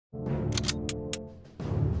Listen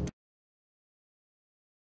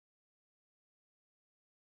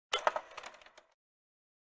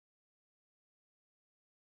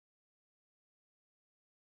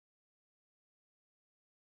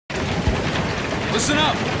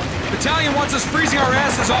up! Battalion wants us freezing our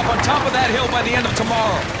asses off on top of that hill by the end of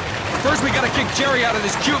tomorrow. First, we gotta kick Jerry out of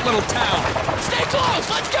this cute little town. Stay close!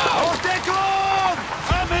 Let's go! Oh, stay close!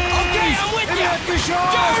 Okay, I'm with you!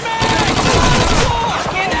 Jeremy!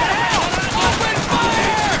 In that house! Open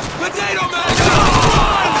fire! Potato man!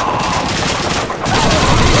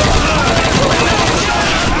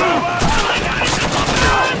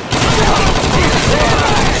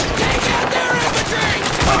 Take out their infantry!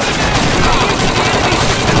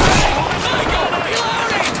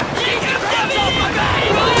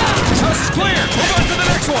 This house is clear! Move on to the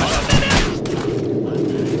next one!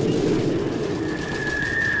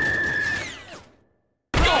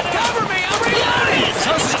 Go! Cover me! I'm reloading! This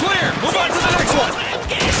house is clear! Move on to the next one!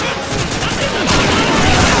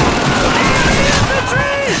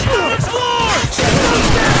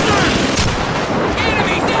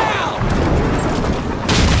 Enemy down!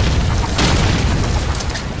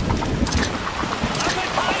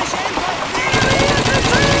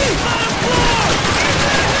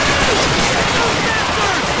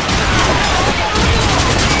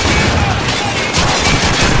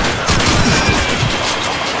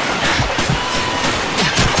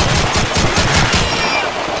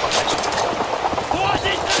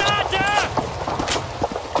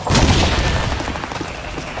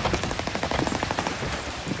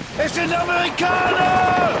 Es sind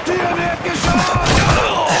Amerikaner! Hier wird geschossen!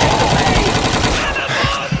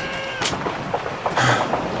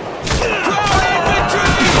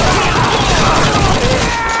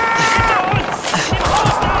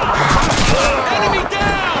 Enemy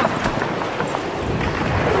down!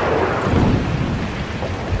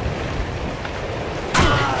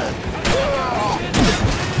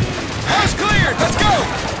 House cleared! Let's go!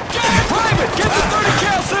 Private, get the 30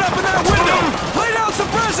 cal set up in that window! Lay down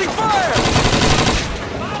suppressing fire!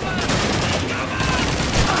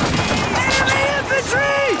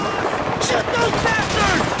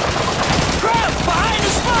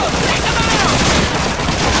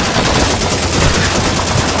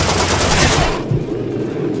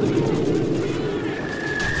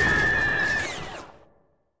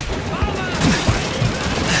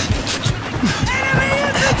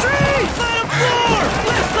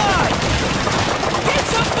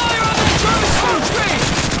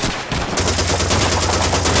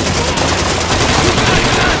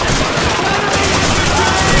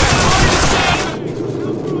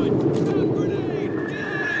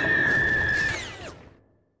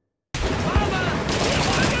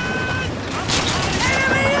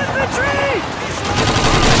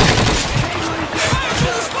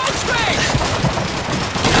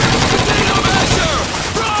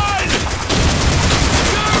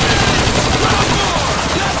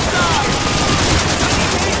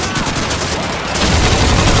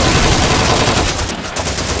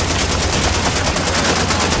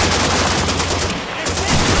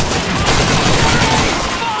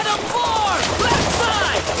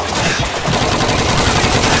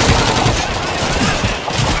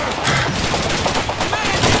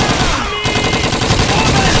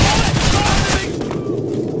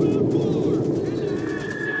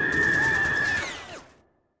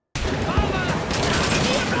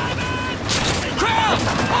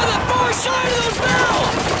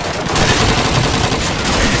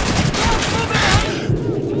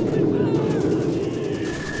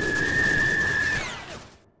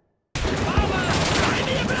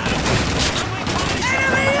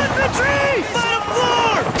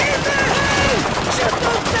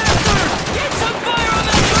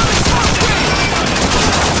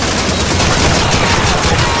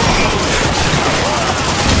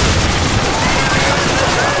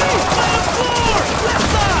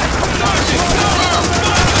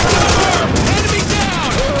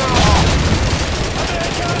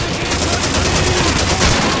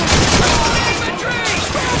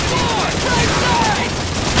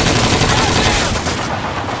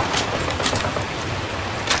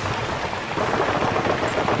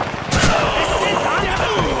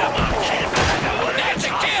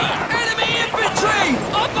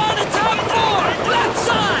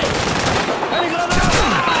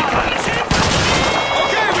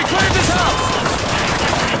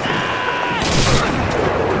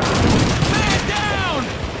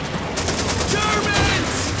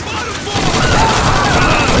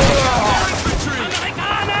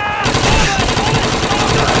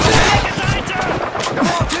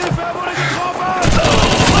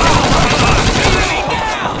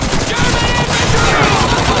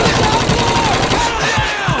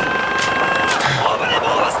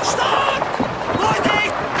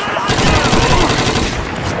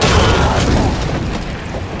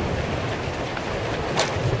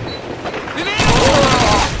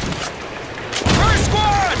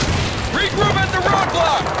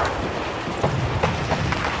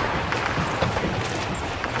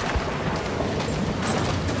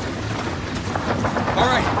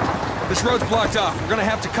 blocked off. We're gonna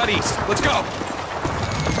have to cut east. Let's go!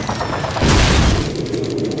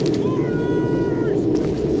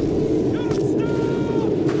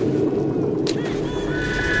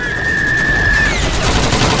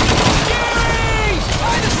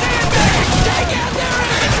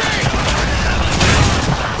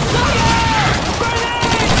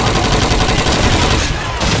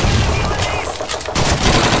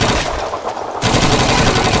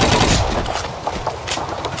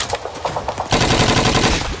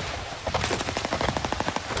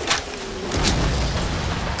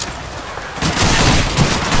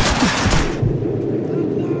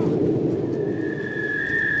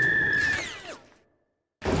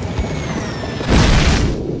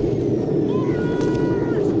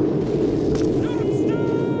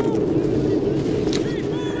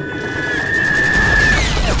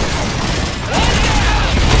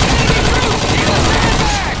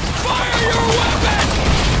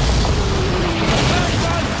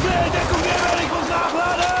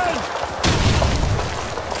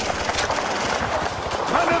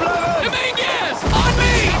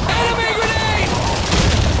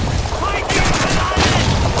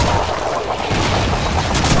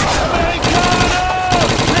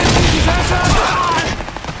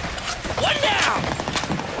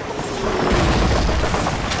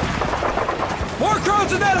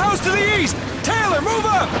 In that house to the east! Taylor, move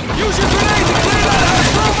up! Use your grenades and clear that house!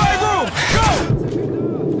 Move, move, go!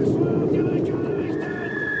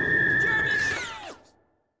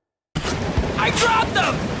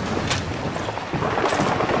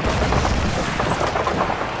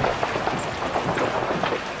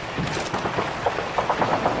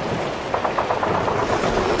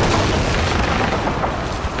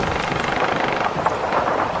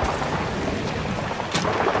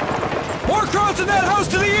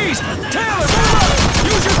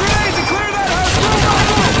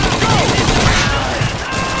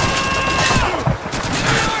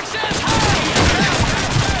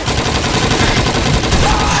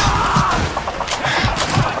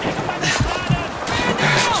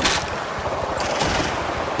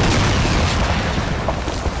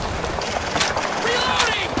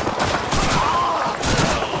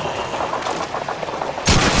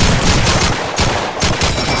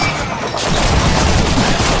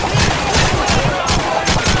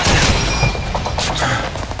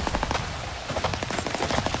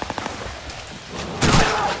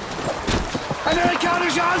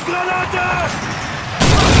 Amerikanische Handgranate!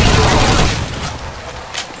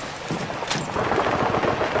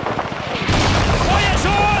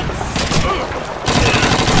 Feuerschutz!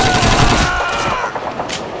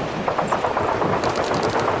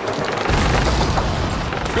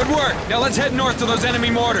 Good work. Now let's head north to those enemy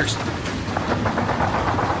mortars.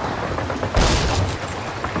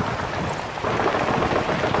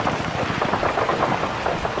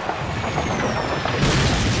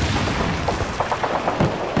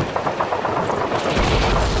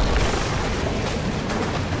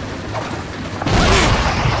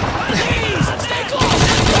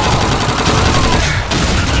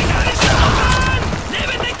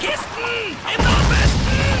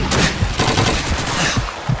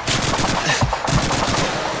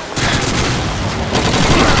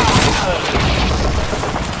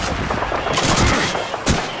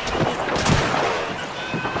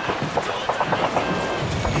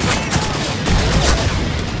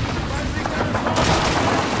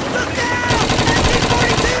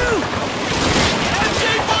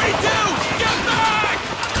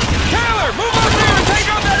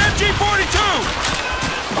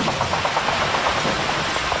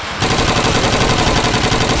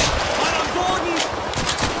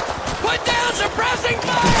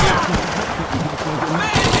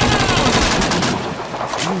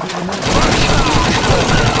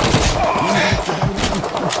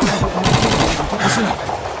 Listen up.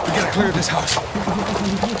 We gotta clear this house.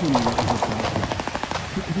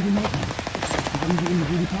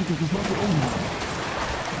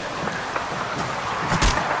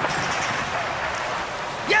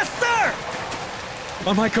 Yes, sir!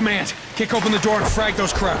 On my command, kick open the door and frag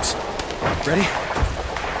those crowds. Ready?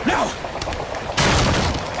 Now!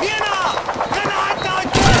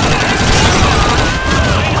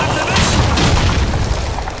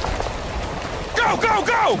 Go, go,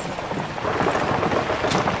 go!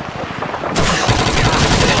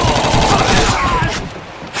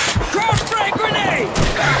 Cross frag grenade!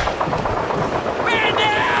 Man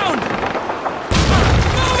down!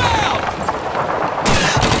 Move out!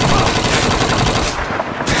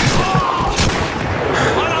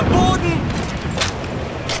 On a Boden!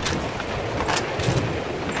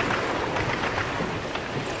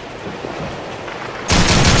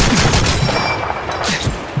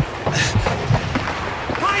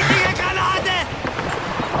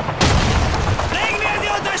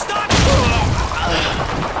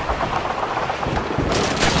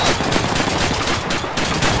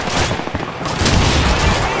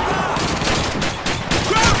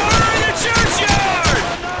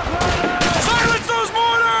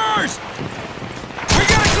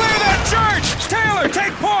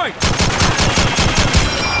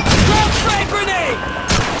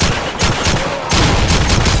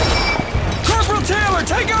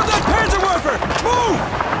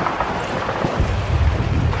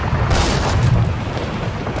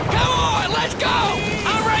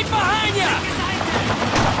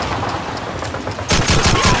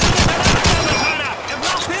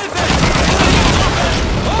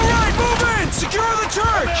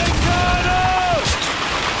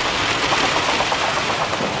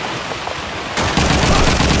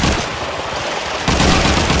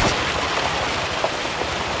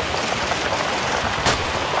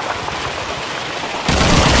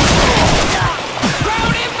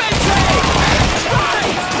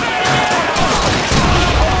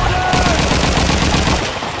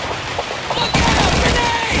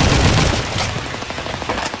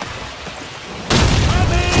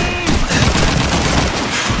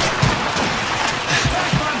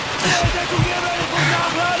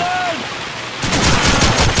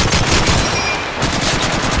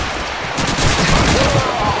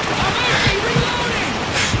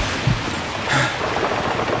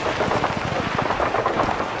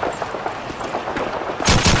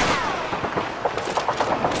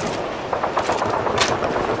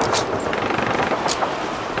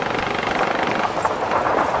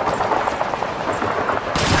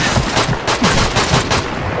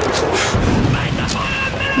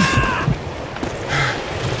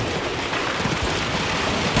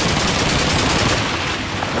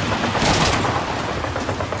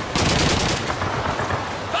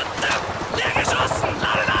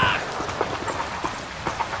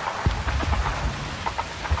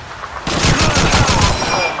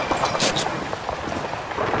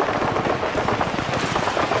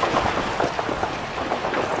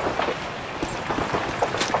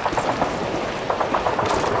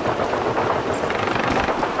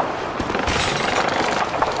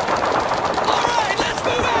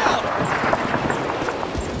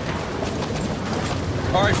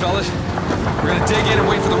 fellas. We're gonna dig in and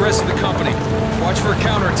wait for the rest of the company. Watch for a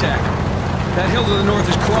counterattack. That hill to the north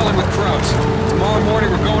is crawling with Krauts. Tomorrow morning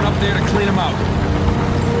we're going up there to clean them out.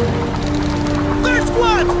 Third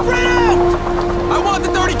squad, spread out! I want the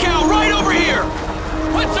 30 cal right over here!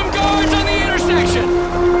 Put some guards on the intersection!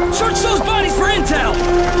 Search those bodies for intel!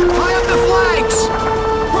 High up the flanks!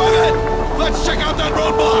 Private! Let's check out that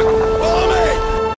roadblock!